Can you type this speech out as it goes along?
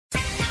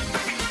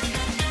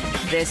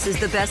This is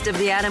the Best of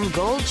the Adam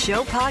Gold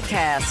Show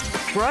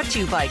podcast, brought to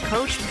you by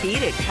Coach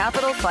Pete at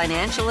Capital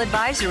Financial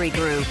Advisory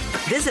Group.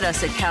 Visit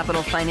us at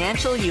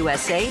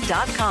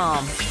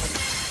capitalfinancialusa.com.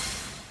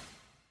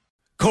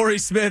 Corey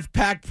Smith,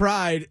 Pack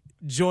Pride,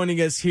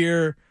 joining us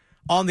here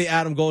on the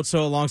Adam Gold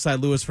Show alongside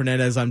Luis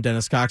Fernandez. I'm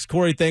Dennis Cox.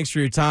 Corey, thanks for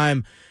your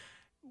time.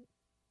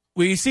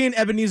 We've seen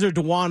Ebenezer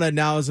Dwana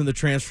now is in the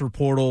transfer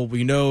portal.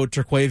 We know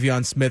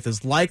Terquavion Smith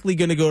is likely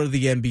going to go to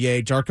the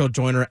NBA. Jarkel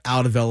Joyner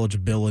out of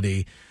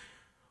eligibility.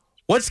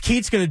 What's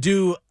Keatts going to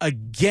do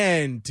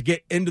again to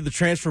get into the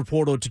transfer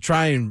portal to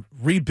try and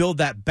rebuild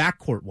that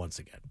backcourt once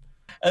again?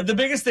 The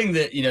biggest thing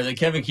that that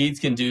Kevin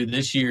Keatts can do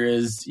this year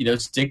is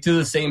stick to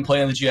the same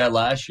plan that you had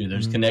last year.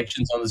 There's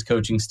connections on this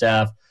coaching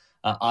staff.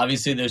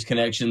 Obviously, there's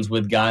connections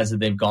with guys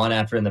that they've gone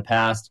after in the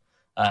past.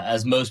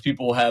 As most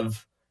people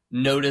have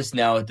noticed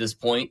now at this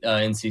point,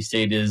 NC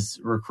State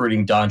is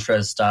recruiting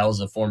Dontrez Styles,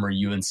 a former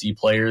UNC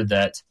player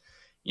that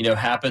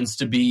happens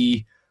to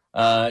be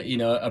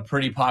a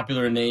pretty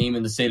popular name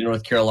in the state of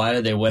North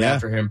Carolina. They went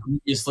after him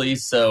previously,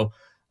 so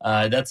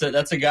that's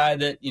a guy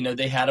that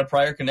they had a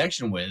prior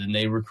connection with, and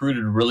they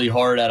recruited really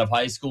hard out of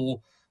high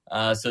school.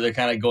 So they're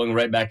kind of going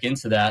right back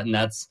into that, and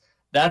that's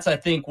I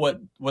think what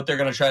they're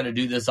going to try to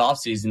do this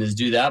offseason is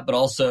do that, but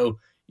also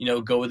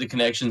go with the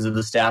connections of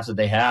the staff that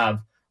they have.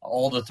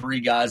 All the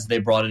three guys they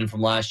brought in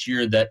from last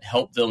year that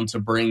helped them to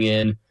bring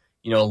in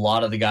a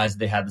lot of the guys that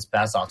they had this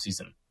past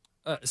offseason.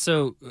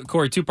 So,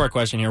 Corey, two-part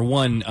question here.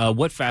 One,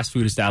 what fast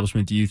food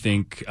establishment do you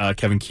think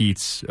Kevin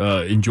Keatts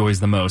enjoys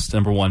the most,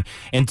 number one?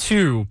 And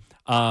two,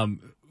 when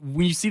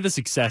you see the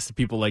success of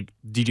people like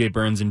DJ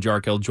Burns and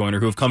Jarkel Joyner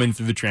who have come in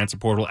through the transfer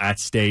portal at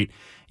State,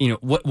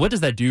 what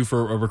does that do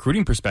for a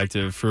recruiting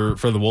perspective for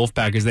the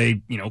Wolfpack as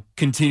they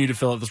continue to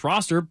fill out this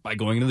roster by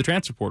going into the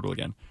transfer portal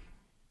again?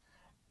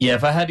 Yeah,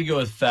 if I had to go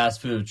with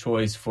fast food of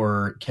choice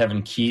for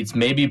Kevin Keatts,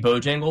 maybe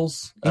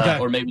Bojangles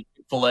or maybe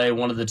Filet,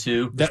 one of the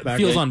two. That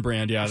feels on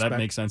brand. Yeah, that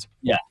makes sense.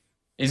 Yeah,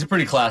 he's a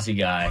pretty classy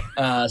guy.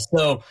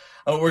 So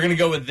we're going to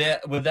go with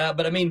that.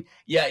 But I mean,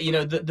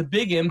 the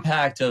big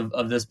impact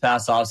of this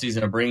past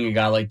offseason of bringing a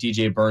guy like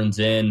DJ Burns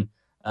in,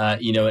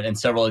 and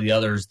several of the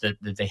others that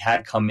they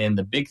had come in,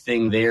 the big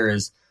thing there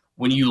is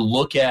when you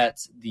look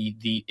at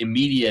the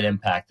immediate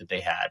impact that they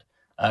had,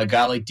 a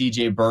guy like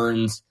DJ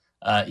Burns,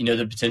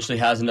 that potentially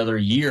has another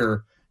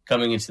year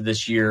coming into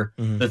this year.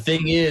 Mm-hmm. The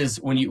thing is,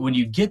 when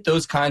you get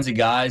those kinds of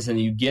guys and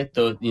you get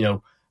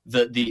the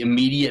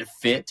immediate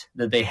fit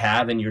that they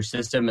have in your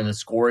system and the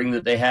scoring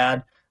that they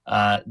had,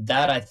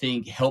 that I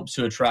think helps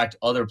to attract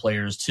other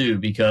players too.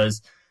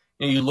 Because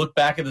you look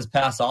back at this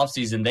past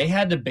offseason, they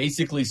had to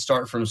basically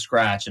start from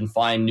scratch and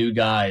find new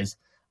guys,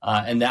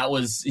 and that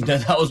was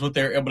what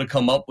they were able to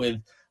come up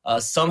with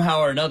somehow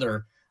or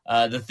another.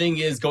 The thing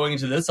is, going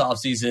into this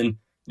offseason,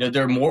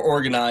 they're more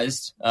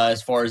organized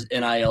as far as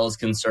NIL is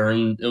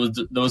concerned.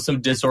 There was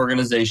some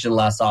disorganization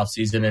last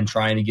offseason and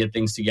trying to get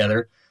things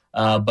together.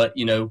 But,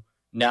 now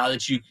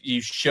that you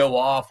show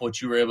off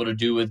what you were able to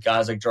do with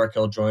guys like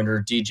Jarkel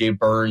Joyner, DJ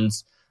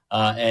Burns,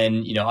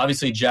 and,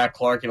 obviously Jack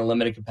Clark in a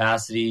limited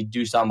capacity,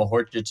 Dusan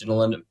Mahorcic in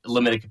a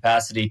limited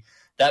capacity,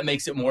 that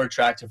makes it more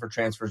attractive for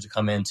transfers to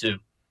come in too.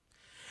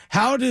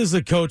 How does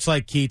a coach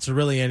like Keatts, or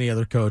really any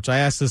other coach, I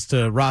asked this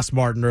to Ross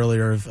Martin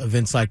earlier of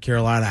Inside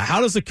Carolina,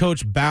 how does a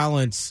coach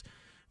balance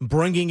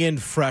bringing in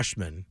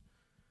freshmen,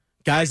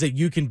 guys that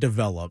you can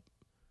develop,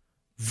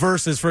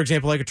 versus, for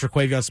example, like a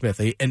Terquavion Smith,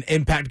 an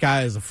impact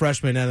guy as a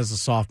freshman and as a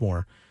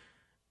sophomore,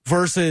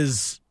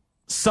 versus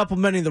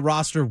supplementing the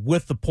roster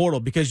with the portal?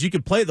 Because you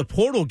could play the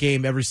portal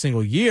game every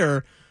single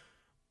year.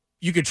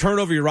 You could turn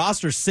over your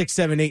roster 6,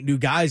 7, 8 new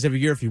guys every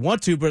year if you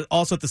want to, but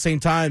also at the same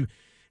time,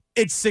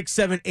 it's 6,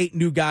 7, 8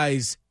 new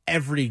guys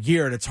every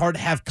year, and it's hard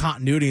to have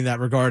continuity in that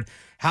regard.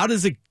 How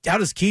does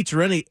Keatts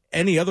or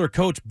any other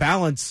coach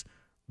balance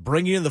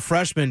bringing in the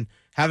freshmen,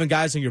 having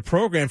guys in your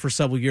program for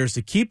several years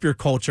to keep your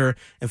culture,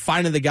 and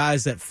finding the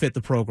guys that fit the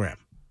program?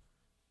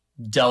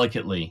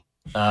 Delicately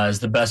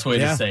is the best way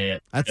to say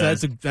it.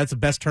 That's the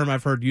best term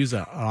I've heard used,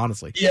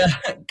 honestly. Yeah,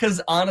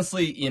 because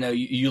honestly,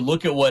 you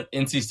look at what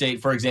NC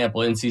State, for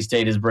example, NC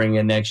State is bringing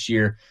in next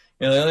year.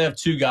 They only have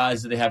 2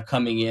 guys that they have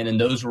coming in,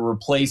 and those were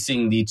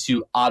replacing the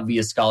 2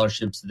 obvious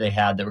scholarships that they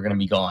had that were going to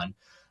be gone.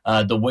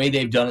 The way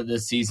they've done it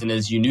this season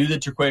is you knew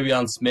that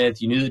Terquavion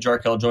Smith, you knew that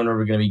Jarkel Joyner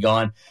were going to be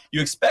gone.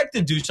 You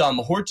expected Dusan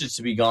Mahorcic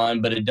to be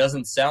gone, but it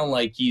doesn't sound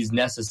like he's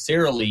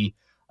necessarily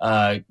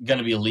going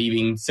to be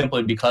leaving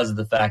simply because of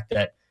the fact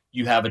that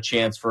you have a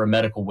chance for a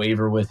medical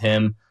waiver with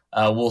him.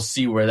 We'll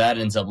see where that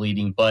ends up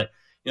leading. But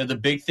the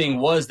big thing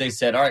was they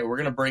said, all right, we're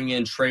going to bring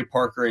in Trey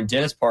Parker and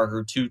Dennis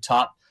Parker, 2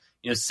 top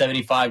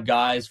 75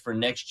 guys for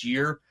next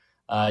year.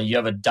 You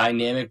have a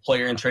dynamic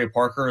player in Trey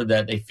Parker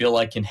that they feel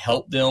like can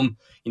help them,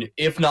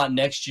 if not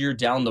next year,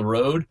 down the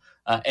road.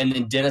 And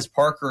then Dennis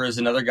Parker is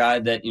another guy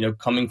that,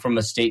 coming from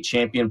a state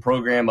champion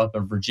program up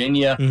in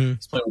Virginia. Mm-hmm.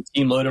 He's played with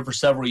Team Loaded for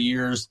several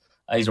years.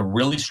 He's a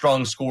really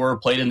strong scorer,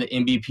 played in the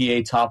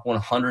NBPA top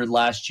 100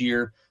 last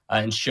year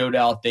and showed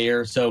out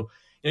there. So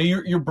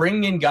you're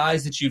bringing in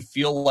guys that you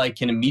feel like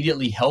can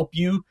immediately help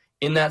you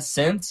in that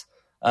sense.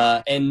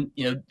 And,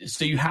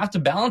 so you have to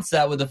balance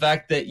that with the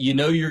fact that,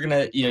 you're going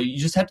to, you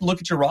just have to look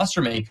at your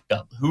roster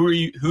makeup.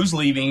 Who's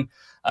leaving,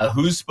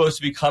 who's supposed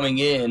to be coming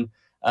in.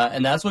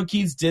 And that's what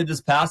Keatts did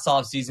this past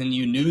offseason.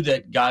 You knew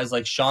that guys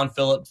like Sean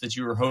Phillips that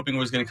you were hoping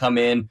was going to come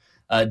in,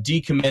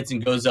 decommits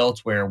and goes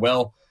elsewhere.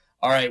 Well,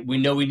 all right, we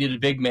know we need a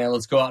big man.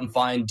 Let's go out and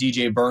find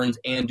DJ Burns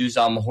and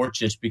Dusan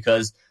Mahorcic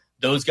because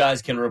those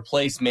guys can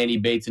replace Manny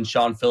Bates and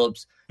Sean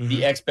Phillips. Mm-hmm.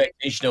 The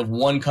expectation of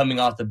one coming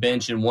off the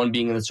bench and one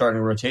being in the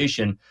starting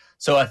rotation.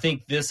 So I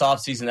think this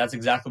offseason, that's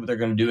exactly what they're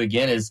going to do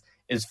again is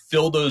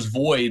fill those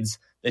voids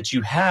that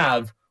you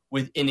have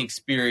with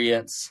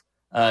inexperience,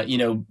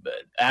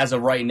 as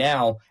of right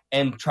now,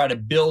 and try to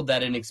build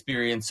that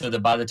inexperience so that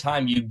by the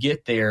time you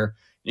get there,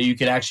 you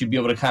can actually be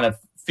able to kind of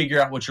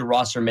figure out what your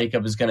roster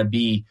makeup is going to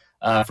be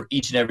for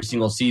each and every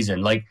single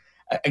season. Like,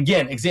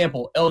 again,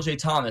 example, LJ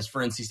Thomas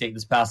for NC State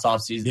this past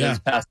offseason, this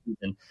past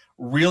season,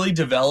 really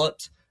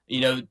developed,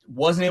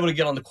 wasn't able to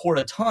get on the court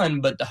a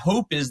ton, but the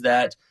hope is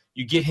that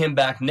you get him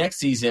back next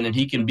season and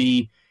he can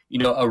be,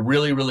 a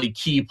really, really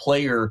key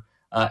player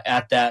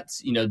at that,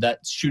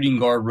 that shooting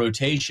guard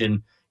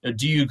rotation.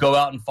 Do you go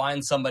out and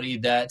find somebody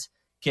that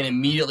can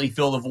immediately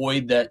fill the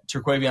void that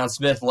Terquavion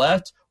Smith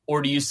left?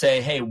 Or do you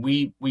say, hey,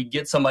 we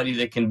get somebody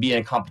that can be in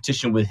a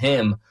competition with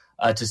him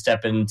to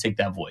step in and take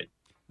that void?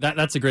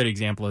 That's a great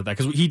example of that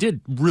because he did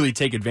really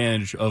take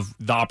advantage of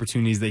the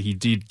opportunities that he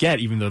did get,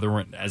 even though there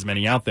weren't as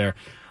many out there.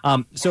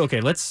 Let's look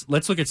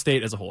at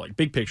State as a whole, like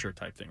big picture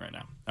type thing right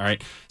now. All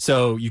right,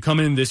 so you come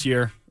in this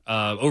year,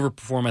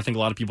 overperform, I think, a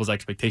lot of people's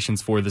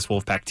expectations for this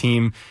Wolfpack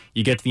team.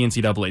 You get to the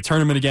NCAA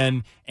tournament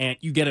again, and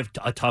you get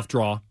a tough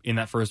draw in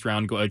that first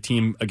round, a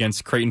team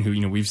against Creighton,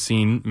 who we've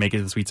seen make it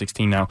to the Sweet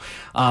 16 now.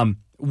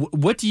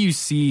 What do you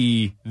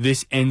see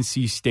this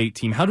NC State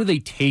team? How do they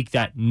take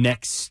that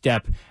next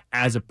step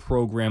as a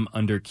program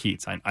under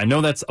Keatts? I know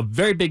that's a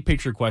very big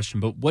picture question,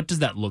 but what does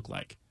that look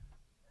like?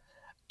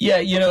 Yeah,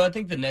 I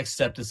think the next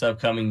step this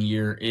upcoming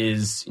year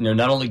is,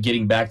 not only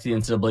getting back to the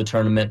NCAA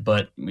tournament,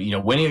 but,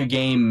 winning a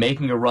game,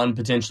 making a run,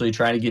 potentially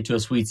trying to get to a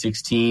Sweet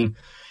 16.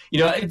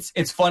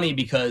 It's funny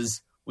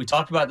because we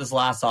talked about this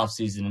last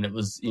offseason, and it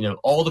was,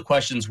 all the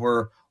questions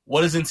were,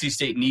 what does NC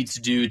State need to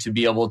do to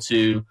be able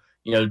to,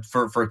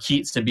 for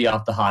Keatts to be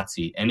off the hot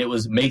seat? And it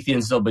was make the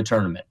NCAA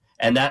tournament.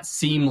 And that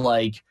seemed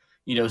like,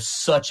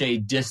 such a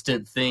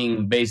distant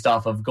thing based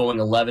off of going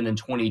 11 and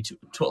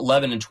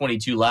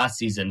 22 last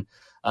season.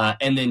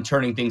 And then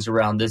turning things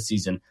around this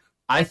season.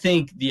 I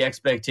think the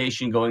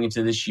expectation going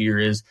into this year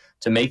is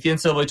to make the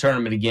NCAA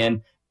tournament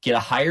again, get a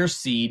higher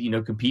seed,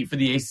 compete for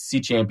the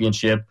ACC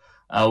championship,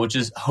 which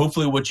is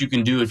hopefully what you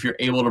can do if you're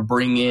able to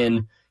bring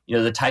in,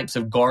 the types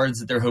of guards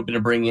that they're hoping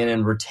to bring in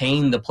and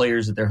retain the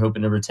players that they're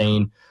hoping to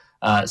retain.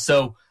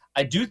 So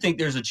I do think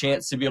there's a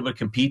chance to be able to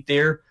compete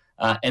there.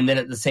 And then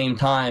at the same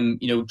time,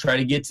 try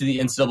to get to the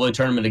NCAA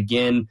tournament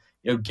again,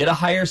 get a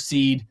higher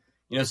seed.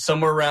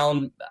 Somewhere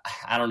around,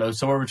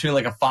 somewhere between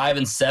like a 5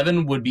 and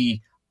 7 would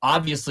be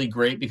obviously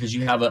great because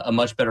you have a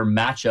much better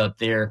matchup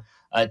there,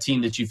 a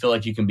team that you feel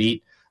like you can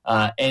beat.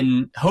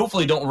 And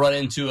hopefully don't run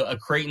into a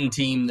Creighton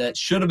team that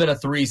should have been a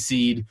 3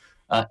 seed,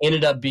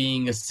 ended up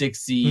being a 6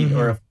 seed,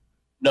 or it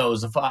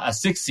was a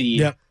 6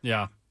 seed. Yep.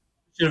 Yeah.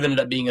 Should have ended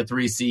up being a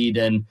 3 seed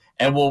and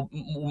will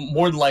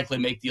more than likely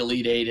make the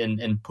Elite 8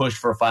 and push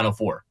for a Final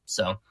Four.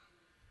 So.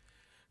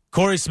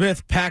 Corey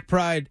Smith, Pack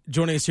Pride,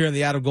 joining us here on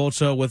the Adam Gold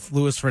Show with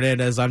Luis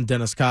Fernandez. I'm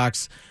Dennis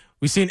Cox.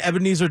 We've seen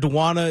Ebenezer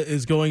Dwana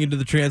is going into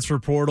the transfer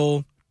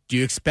portal. Do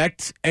you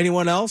expect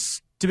anyone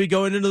else to be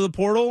going into the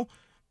portal?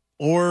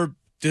 Or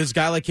does a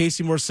guy like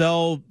Casey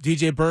Morsell,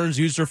 DJ Burns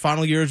use their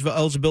final years of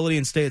eligibility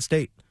and stay at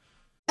State?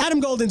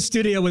 Adam Gold in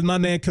studio with my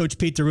man, Coach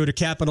Pete DeRuiter,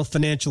 Capital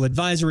Financial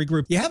Advisory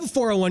Group. You have a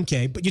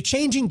 401k, but you're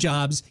changing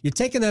jobs. You're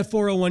taking that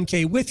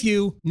 401k with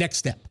you. Next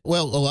step.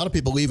 Well, a lot of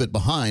people leave it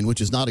behind, which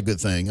is not a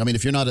good thing. I mean,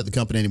 if you're not at the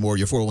company anymore,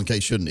 your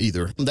 401k shouldn't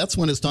either. And that's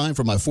when it's time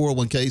for my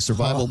 401k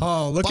survival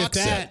look box at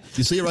that. set.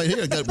 You see it right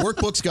here. I got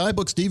workbooks,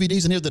 guidebooks,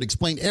 DVDs in here that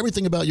explain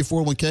everything about your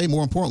 401k.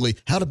 More importantly,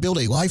 how to build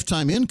a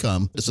lifetime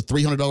income. It's a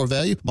 $300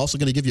 value. I'm also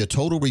going to give you a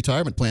total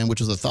retirement plan, which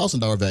is a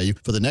 $1,000 value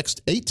for the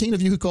next 18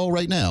 of you who call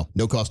right now.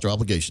 No cost or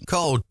obligation.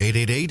 Call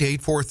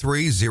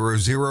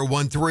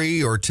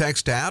 888-843-0013 or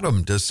text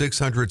Adam to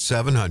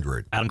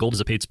 600-700. Adam Gold is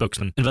a paid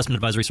spokesman. Investment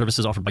advisory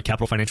services offered by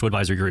Capital Financial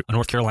Advisory Group, a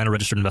North Carolina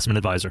registered investment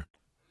advisor.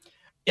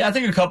 Yeah, I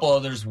think a couple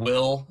others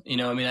will.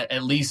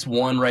 At least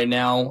one right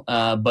now.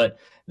 But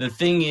the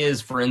thing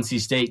is, for NC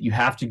State, you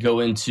have to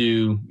go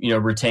into,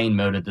 retain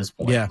mode at this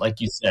point. Yeah.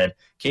 Like you said,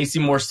 Casey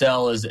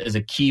Morsell is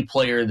a key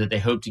player that they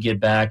hope to get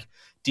back.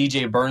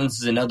 DJ Burns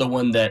is another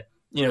one that,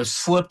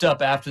 slipped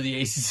up after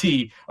the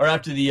ACC or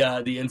after the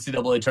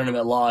NCAA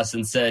tournament loss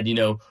and said,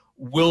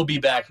 we'll be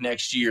back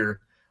next year.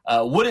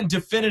 Wouldn't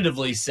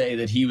definitively say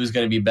that he was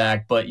going to be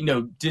back, but,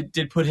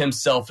 did put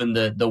himself in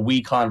the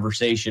we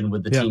conversation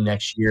with the team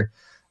next year.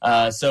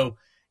 So,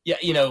 yeah,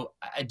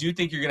 I do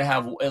think you're going to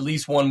have at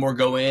least one more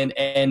go in.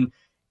 And,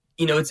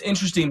 it's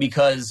interesting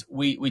because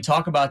we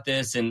talk about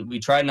this and we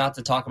try not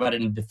to talk about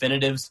it in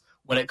definitives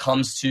when it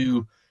comes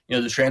to,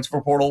 the transfer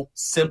portal,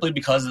 simply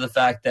because of the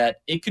fact that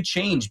it could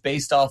change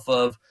based off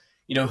of,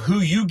 who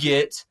you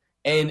get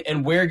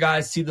and where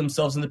guys see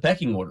themselves in the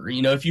pecking order.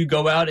 If you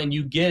go out and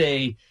you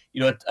get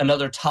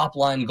another top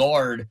line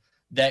guard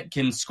that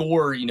can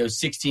score,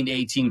 16 to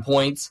 18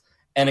 points,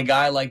 and a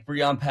guy like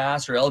Breon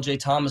Pass or LJ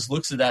Thomas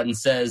looks at that and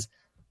says,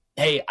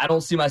 hey, I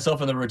don't see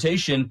myself in the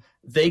rotation,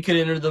 they could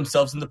enter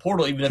themselves in the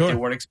portal even if they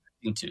weren't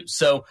expecting to.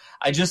 So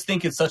I just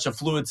think it's such a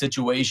fluid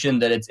situation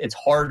that it's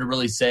hard to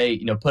really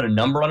say, put a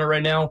number on it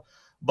right now.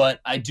 But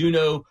I do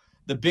know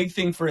the big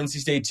thing for NC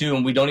State too,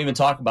 and we don't even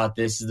talk about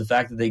this, is the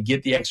fact that they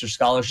get the extra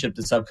scholarship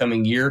this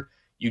upcoming year.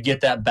 You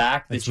get that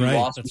back that you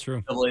lost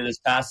this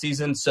past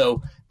season.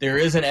 So there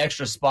is an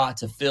extra spot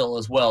to fill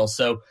as well.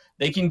 So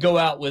they can go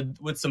out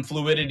with some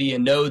fluidity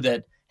and know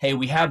that, hey,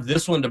 we have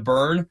this one to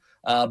burn,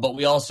 but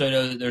we also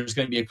know that there's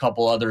going to be a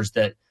couple others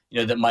that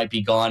that might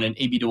be gone, and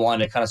A.B.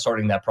 DeWanda kind of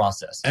starting that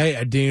process. Hey,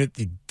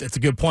 that's a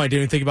good point. I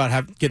didn't even think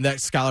about getting that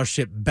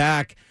scholarship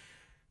back.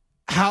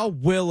 How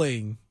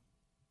willing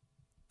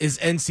is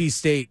NC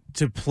State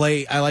to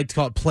play, I like to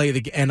call it play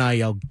the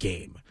NIL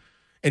game,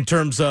 in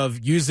terms of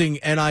using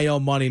NIL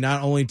money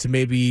not only to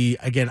maybe,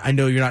 again, I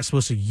know you're not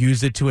supposed to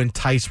use it to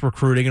entice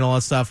recruiting and all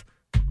that stuff.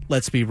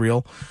 Let's be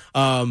real.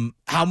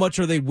 How much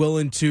are they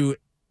willing to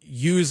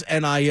use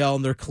NIL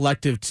and their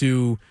collective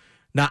to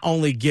not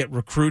only get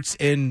recruits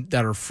in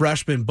that are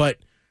freshmen, but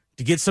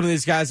to get some of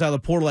these guys out of the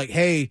portal, like,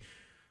 hey,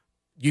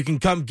 you can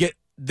come get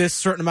this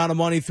certain amount of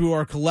money through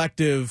our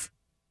collective,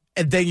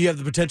 and then you have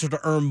the potential to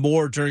earn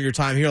more during your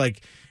time here.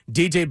 Like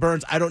DJ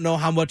Burns, I don't know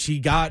how much he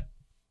got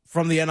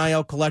from the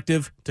NIL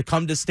collective to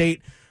come to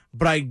State,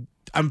 but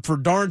I'm for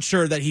darn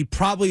sure that he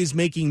probably is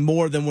making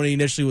more than when he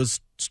initially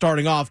was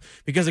starting off,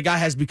 because the guy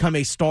has become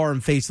a star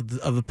and face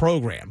of the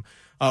program,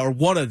 or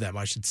one of them,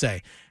 I should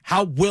say.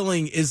 How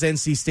willing is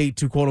NC State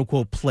to,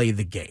 quote-unquote, play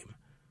the game?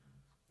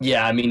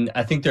 Yeah, I mean,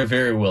 I think they're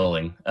very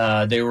willing.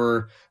 They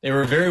were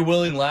very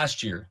willing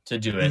last year to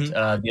do it.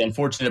 Mm-hmm. The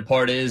unfortunate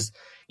part is,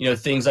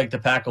 things like the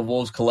Pack of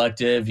Wolves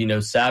Collective,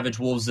 Savage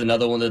Wolves is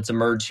another one that's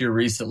emerged here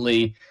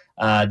recently.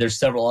 There's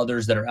several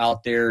others that are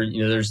out there.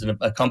 There's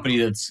a company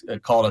that's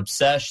called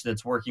Obsesh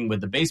that's working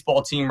with the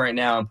baseball team right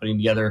now and putting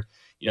together,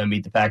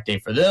 Meet the Pack Day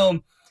for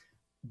them.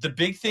 The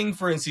big thing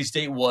for NC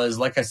State was,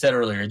 like I said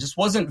earlier, it just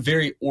wasn't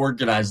very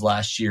organized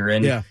last year.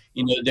 And,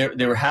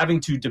 they were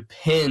having to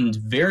depend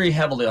very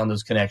heavily on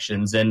those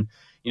connections. And,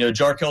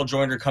 Jarkel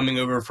Joyner coming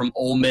over from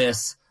Ole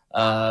Miss,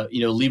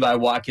 Levi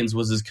Watkins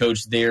was his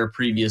coach there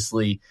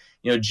previously.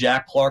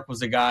 Jack Clark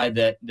was a guy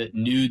that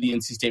knew the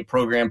NC State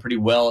program pretty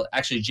well.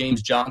 Actually,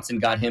 James Johnson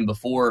got him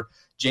before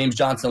James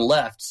Johnson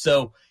left.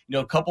 So,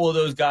 a couple of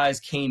those guys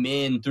came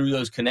in through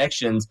those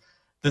connections.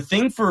 The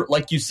thing for,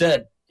 like you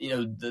said,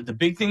 the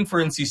big thing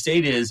for NC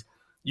State is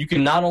you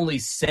can not only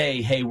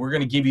say, hey, we're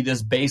going to give you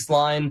this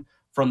baseline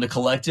from the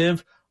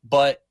collective,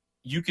 but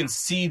you can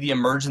see the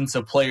emergence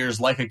of players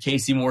like a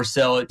Casey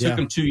Morsell. It took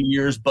him 2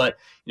 years, but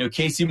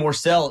Casey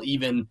Morsell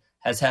even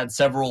has had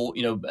several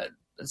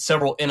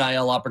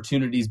NIL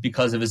opportunities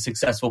because of his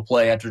successful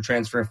play after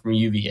transferring from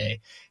UVA.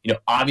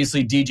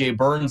 Obviously DJ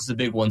Burns is the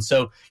big one.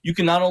 So you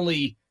can not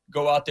only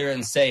go out there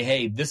and say,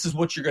 hey, this is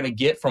what you're going to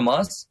get from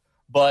us,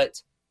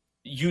 but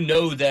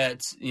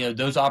that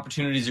those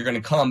opportunities are going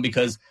to come,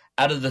 because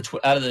out of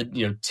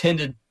the 10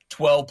 to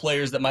 12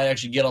 players that might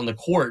actually get on the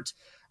court,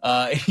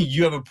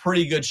 you have a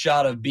pretty good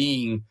shot of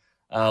being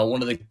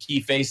one of the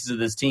key faces of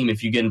this team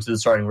if you get into the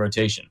starting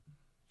rotation.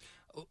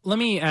 Let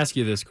me ask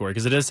you this, Corey,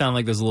 because it does sound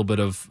like there's a little bit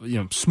of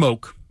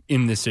smoke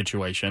in this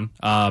situation.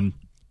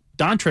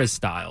 Dontrez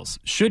Styles,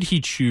 should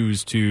he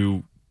choose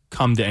to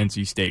come to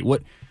NC State,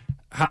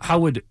 how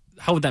would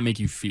that make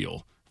you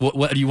feel?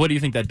 What do you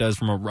think that does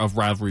from a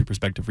rivalry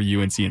perspective for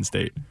UNC and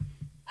State?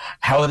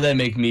 How would that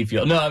make me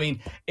feel? No, I mean,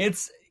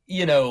 it's,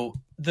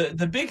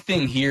 the big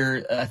thing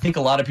here, I think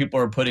a lot of people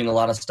are putting a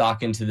lot of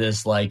stock into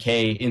this, like,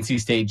 hey, NC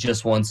State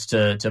just wants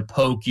to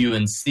poke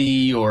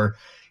UNC, or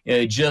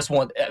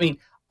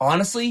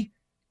honestly,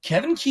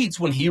 Kevin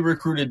Keatts, when he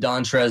recruited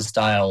Dontrez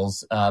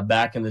Styles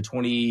back in the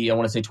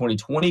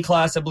 2020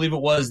 class, I believe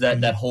it was,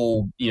 that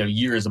whole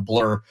year is a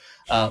blur.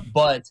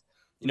 But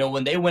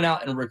when they went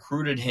out and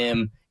recruited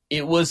him,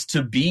 it was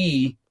to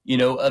be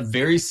a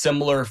very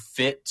similar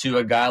fit to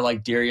a guy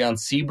like Darion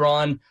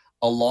Sebron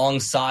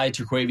alongside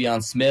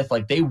Terquavion Smith.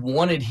 Like, they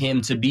wanted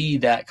him to be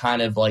that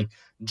kind of like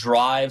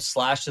drive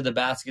slash to the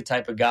basket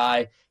type of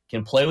guy,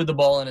 can play with the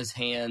ball in his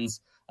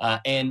hands.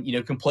 And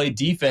can play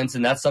defense,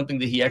 and that's something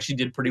that he actually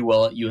did pretty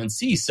well at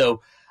UNC.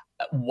 So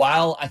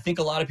while I think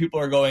a lot of people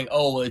are going,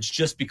 oh, well, it's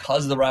just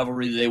because of the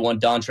rivalry that they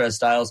want Dontrez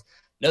Styles.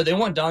 No, they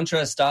want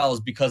Dontrez Styles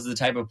because of the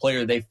type of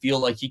player they feel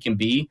like he can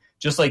be,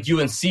 just like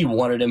UNC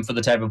wanted him for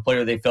the type of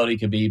player they felt he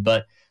could be.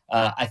 But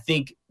I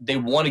think they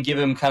want to give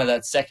him kind of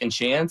that second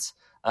chance,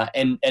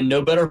 and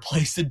no better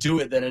place to do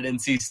it than at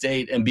NC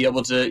State and be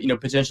able to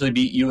potentially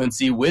beat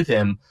UNC with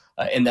him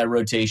in that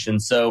rotation.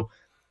 So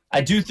I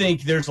do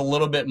think there's a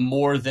little bit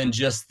more than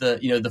just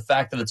the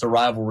fact that it's a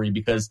rivalry,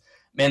 because,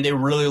 man, they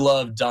really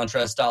love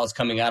Dontrez Styles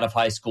coming out of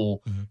high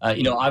school.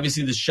 Mm-hmm.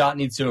 Obviously the shot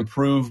needs to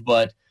improve,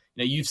 but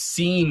you've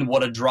seen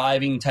what a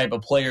driving type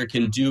of player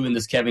can do in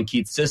this Kevin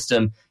Keatts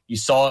system. You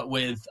saw it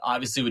with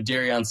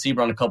Darion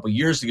Sebron a couple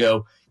years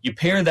ago. You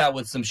pair that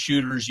with some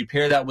shooters, you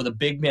pair that with a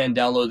big man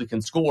down low that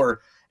can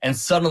score, and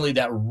suddenly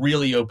that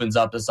really opens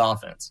up this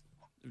offense.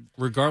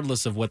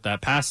 Regardless of what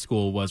that past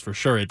school was, for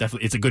sure,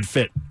 it's a good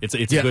fit. It's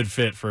a good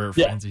fit for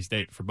NC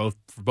State for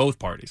both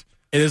parties.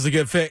 It is a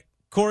good fit.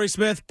 Corey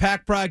Smith,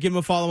 Pack Pride, give him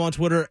a follow on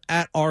Twitter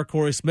at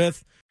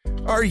 @RCoreySmith.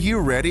 Are you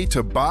ready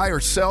to buy or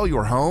sell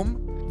your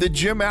home? The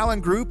Jim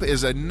Allen Group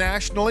is a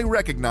nationally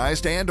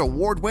recognized and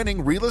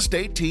award-winning real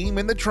estate team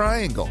in the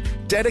Triangle,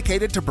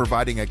 dedicated to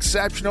providing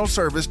exceptional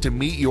service to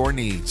meet your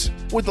needs.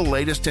 With the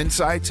latest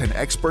insights and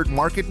expert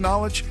market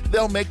knowledge,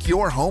 they'll make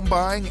your home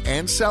buying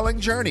and selling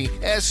journey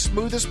as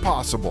smooth as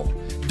possible.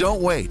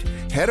 Don't wait.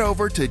 Head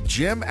over to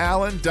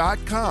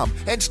jimallen.com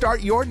and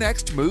start your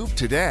next move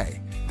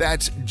today.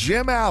 That's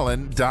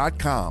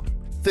jimallen.com.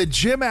 The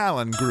Jim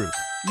Allen Group,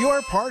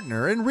 your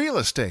partner in real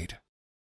estate.